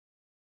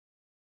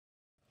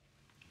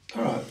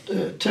All right,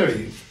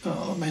 Terry,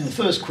 I mean, the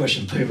first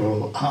question people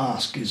will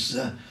ask is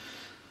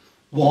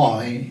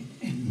why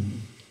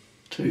in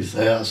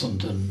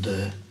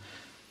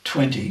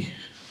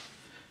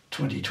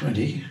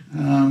 2020,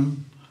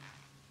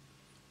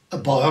 a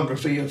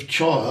biography of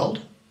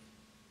Childe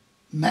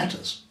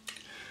matters?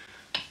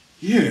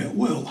 Yeah,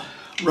 well,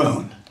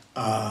 Rowan,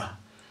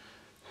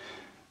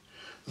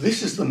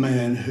 this is the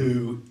man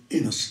who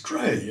in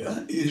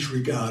Australia is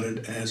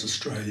regarded as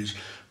Australia's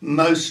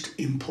most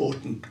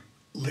important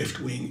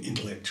left-wing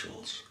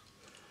intellectuals.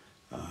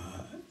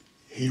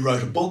 He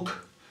wrote a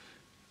book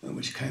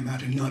which came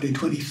out in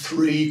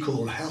 1923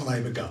 called How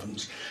Labor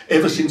Governs.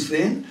 Ever since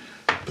then,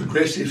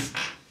 progressive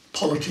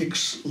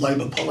politics,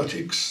 Labor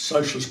politics,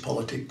 socialist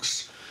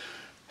politics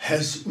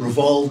has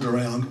revolved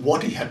around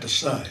what he had to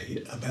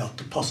say about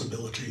the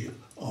possibility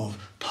of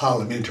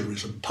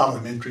parliamentarism,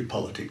 parliamentary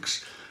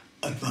politics,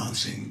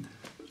 advancing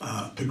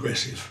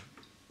progressive,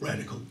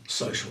 radical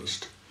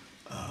socialist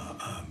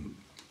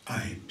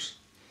aims.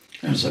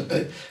 And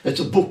it's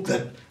a book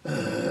that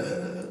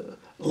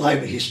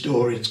Labor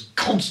historians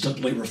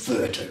constantly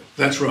refer to.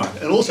 That's right,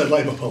 and also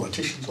Labor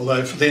politicians,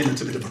 although for them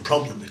it's a bit of a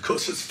problem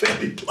because it's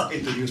fairly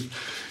plain that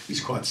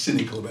he's quite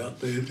cynical about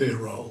their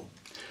role.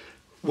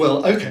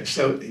 Well, okay,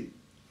 so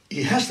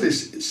he has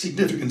this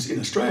significance in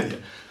Australia,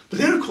 but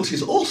then of course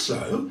he's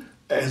also,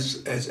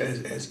 as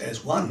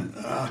one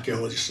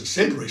archaeologist has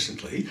said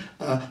recently,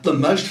 the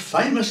most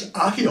famous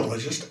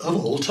archaeologist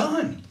of all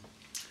time.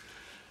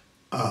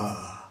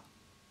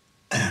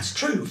 And it's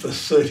true, for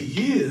 30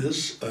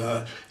 years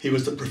he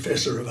was the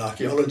professor of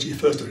archaeology,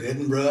 first at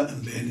Edinburgh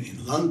and then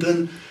in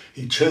London.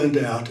 He churned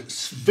out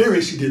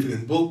very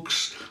significant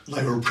books.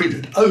 They were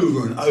printed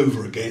over and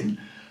over again.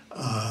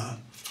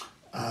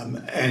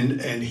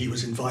 And he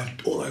was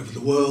invited all over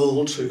the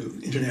world to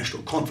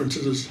international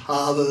conferences,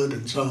 Harvard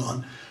and so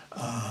on,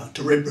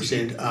 to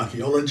represent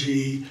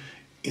archaeology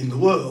in the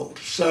world.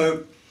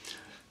 So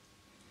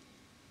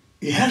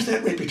he has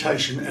that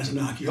reputation as an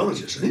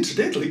archaeologist, and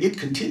incidentally it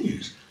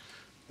continues.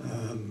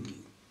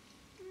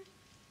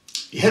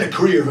 He had a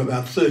career of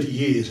about 30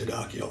 years in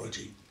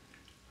archaeology,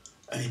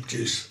 and he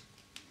produced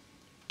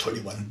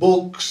 21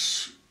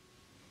 books,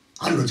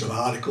 hundreds of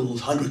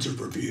articles, hundreds of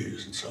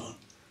reviews and so on.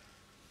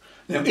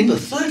 Now, in the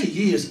 30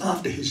 years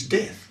after his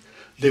death,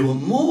 there were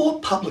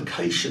more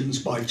publications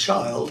by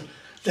Childe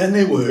than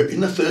there were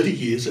in the 30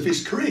 years of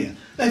his career.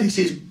 That is,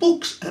 his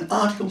books and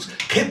articles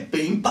kept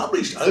being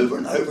published over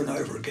and over and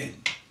over again.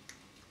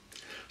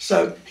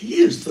 So he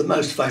is the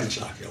most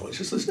famous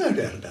archaeologist, there's no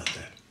doubt about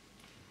that.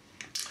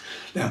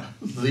 Now,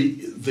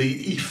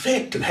 the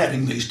effect of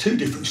having these two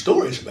different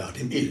stories about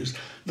him is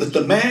that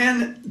the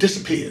man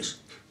disappears.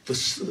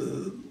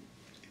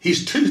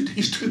 He's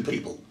two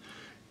people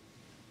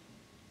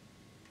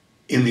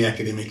in the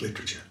academic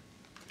literature.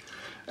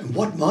 And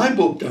what my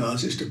book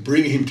does is to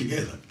bring him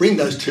together, bring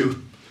those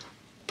two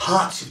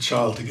parts of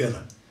Childe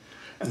together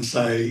and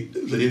say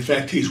that in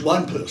fact he's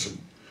one person,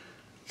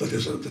 that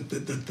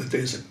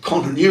there's a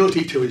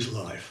continuity to his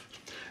life.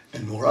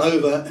 And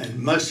moreover, and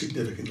most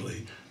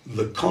significantly,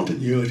 the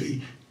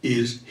continuity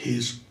is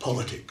his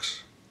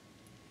politics.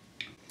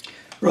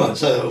 Right,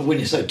 so when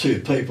you say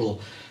two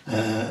people,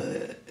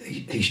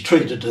 he's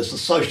treated as the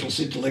socialist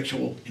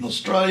intellectual in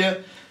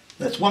Australia.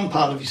 That's one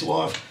part of his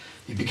life.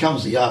 He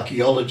becomes the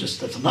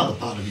archaeologist. That's another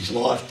part of his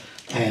life.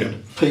 And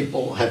yep.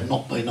 People have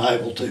not been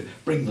able to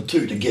bring the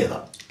two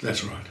together.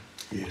 That's right.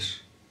 Yes.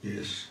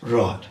 Yes.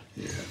 Right.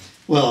 Yeah.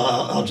 Well,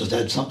 I'll just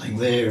add something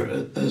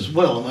there as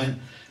well. I mean,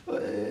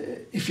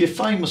 if you're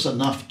famous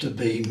enough to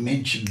be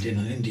mentioned in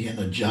an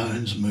Indiana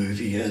Jones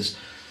movie as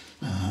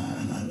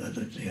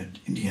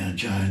Indiana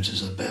Jones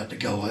is about to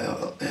go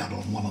out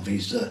on one of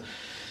his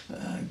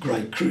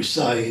great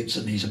crusades,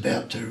 and he's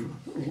about to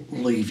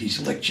leave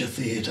his lecture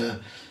theatre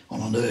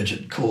on an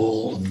urgent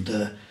call, and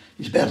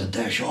he's about to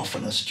dash off,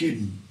 and a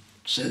student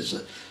says,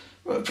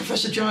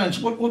 "Professor Jones,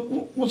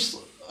 what's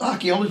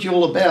archaeology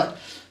all about?"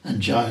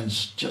 And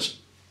Jones just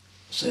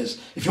says,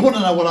 "If you want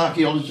to know what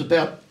archaeology is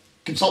about,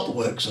 consult the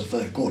works of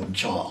Gordon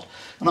Childe."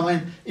 And I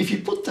mean, if you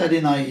put that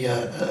in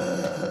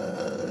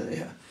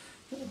a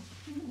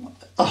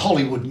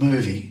Hollywood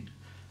movie,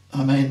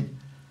 I mean,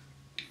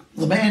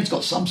 the man's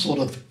got some sort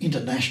of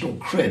international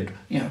cred.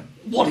 You know,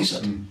 what is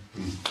it? And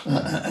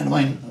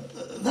I mean,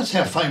 that's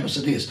how famous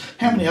it is.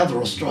 How many other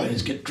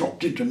Australians get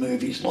dropped into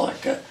movies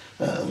like that?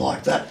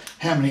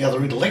 How many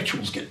other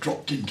intellectuals get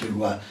dropped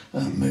into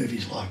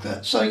movies like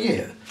that? So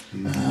yeah,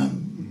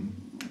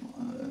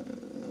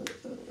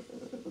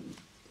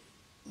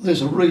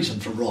 there's a reason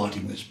for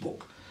writing this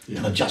book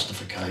and a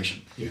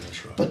justification. Yeah,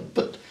 that's right.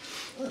 But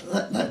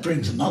that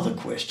brings another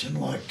question,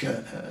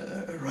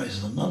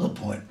 raises another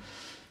point.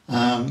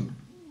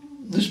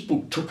 This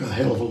book took a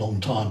hell of a long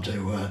time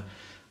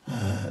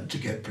to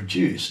get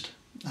produced.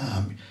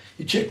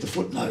 You check the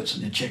footnotes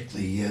and you check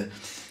the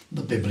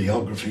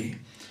bibliography,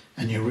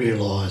 and you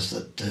realise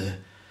that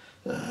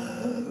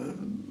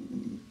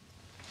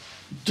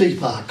deep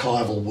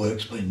archival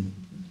work's been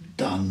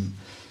done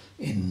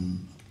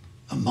in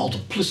a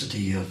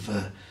multiplicity of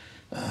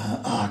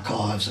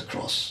archives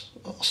across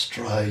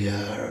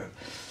Australia,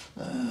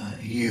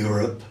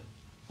 Europe,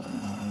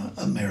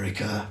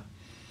 America,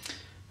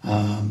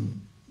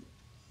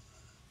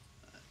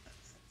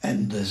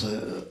 and there's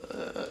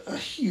a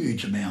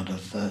huge amount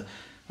of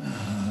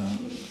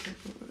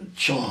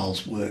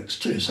Child's works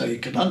too, so you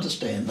can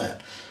understand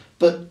that.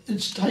 But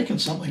it's taken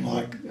something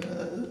like,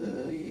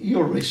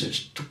 your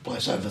research took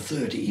place over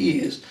 30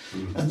 years,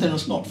 and then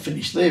it's not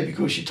finished there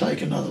because you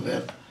take another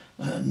about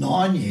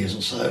 9 years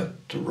or so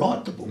to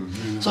write the book.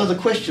 So the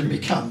question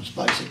becomes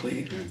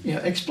basically,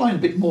 explain a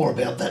bit more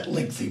about that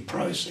lengthy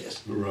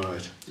process.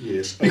 Right,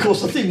 yes.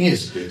 Because the thing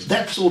is, yes,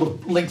 that sort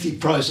of lengthy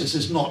process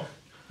is not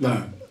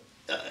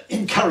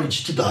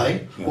encouraged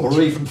today, or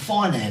right, even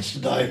financed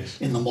today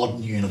in the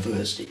modern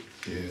university.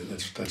 Yeah,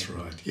 that's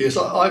right. Yes,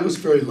 I was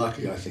very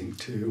lucky, I think,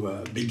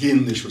 to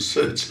begin this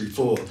research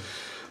before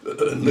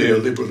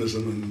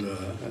neoliberalism and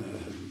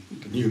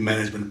the new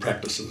management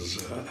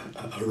practices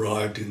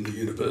arrived in the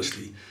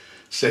university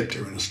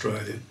sector in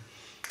Australia.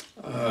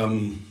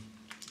 I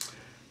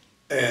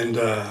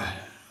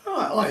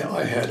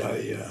had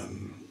a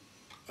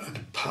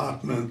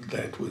department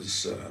that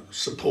was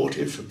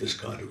supportive of this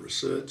kind of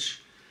research.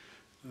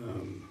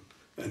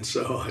 And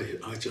so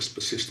I just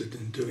persisted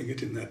in doing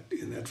it in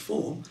that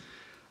form.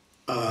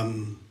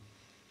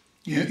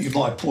 You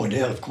might point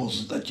out, of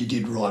course, that you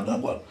did write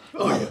other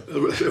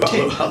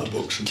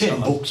books and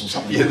 10 books or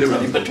something. Yeah, there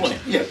were in between.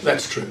 Yeah,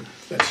 that's true.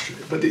 That's true.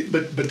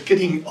 But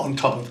getting on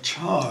top of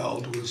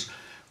Childe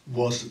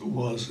was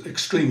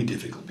extremely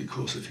difficult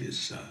because of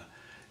his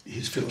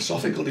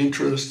philosophical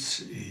interests,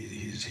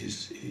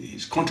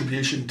 his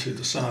contribution to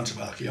the science of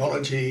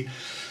archaeology,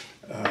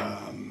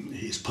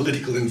 his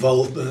political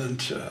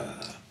involvement,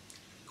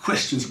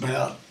 questions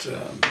about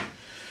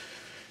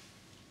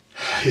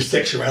his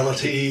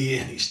sexuality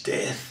and his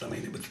death. I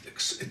mean,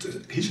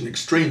 he's an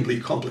extremely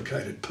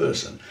complicated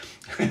person,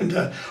 and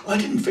I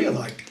didn't feel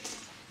like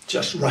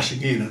just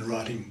rushing in and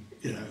writing,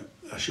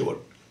 a short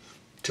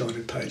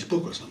 200-page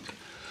book or something.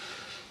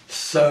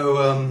 So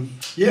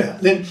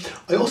then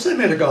I also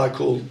met a guy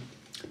called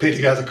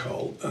Peter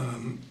Gathercole,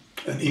 an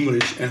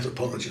English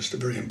anthropologist, a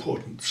very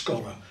important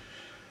scholar.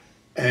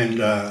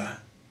 And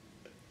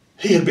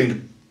he had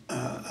been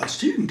a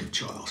student of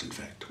Childe's, in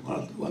fact,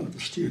 one of the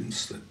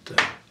students that,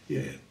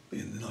 in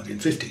the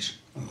 1950s,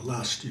 one of the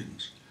last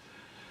students.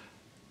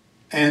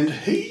 And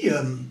he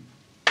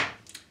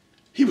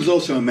was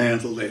also a man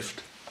of the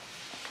left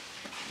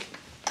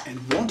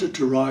and wanted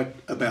to write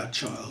about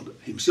Childe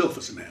himself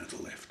as a man of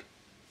the left.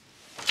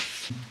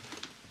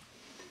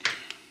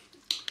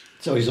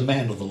 So he's a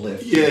man of the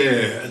left.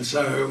 Yeah, and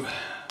so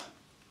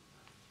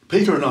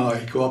Peter and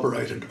I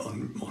cooperated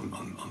on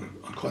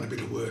quite a bit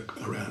of work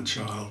around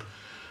Childe,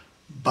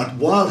 but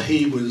while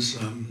he was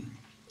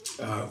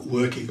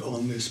working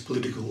on this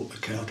political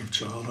account of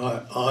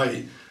Childe,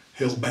 I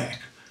held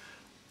back.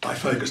 I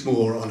focused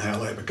more on how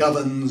Labor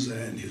governs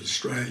and his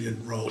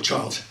Australian role,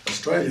 Childe's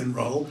Australian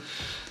role,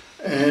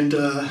 and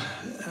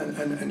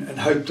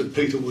hoped that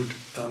Peter would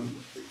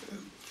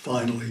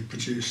finally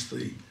produce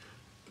the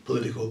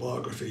political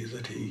biography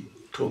that he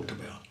talked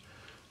about.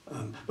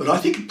 But I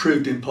think it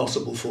proved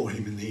impossible for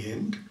him in the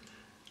end.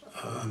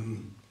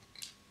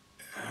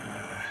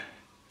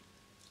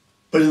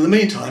 But in the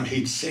meantime,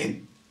 he'd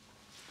sent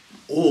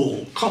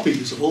all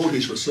copies of all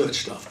his research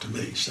stuff to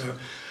me. So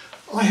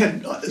I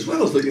had, as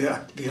well as the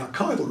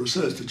archival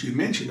research that you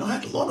mentioned, I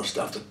had a lot of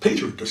stuff that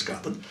Peter had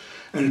discovered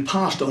and had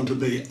passed on to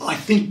me, I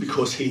think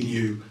because he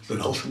knew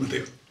that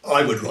ultimately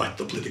I would write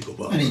the political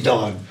biography. And he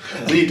died.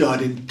 And he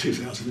died in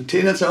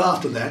 2010, and so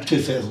after that...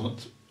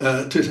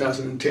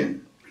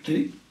 2010. Did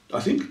he? I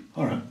think.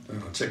 All right.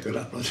 I'll check that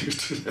up. I think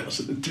it's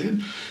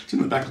 2010. It's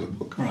in the back of the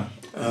book. Right.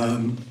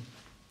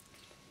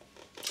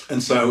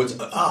 And so it's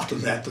after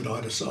that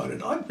I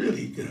decided I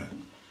really,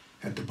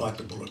 had to bite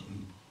the bullet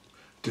and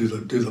do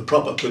the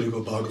proper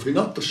political biography,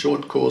 not the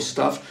short course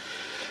stuff,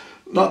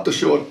 not the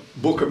short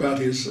book about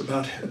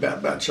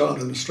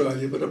Childe in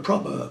Australia, but a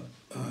proper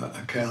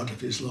account of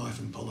his life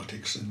and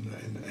politics and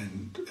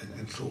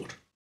thought.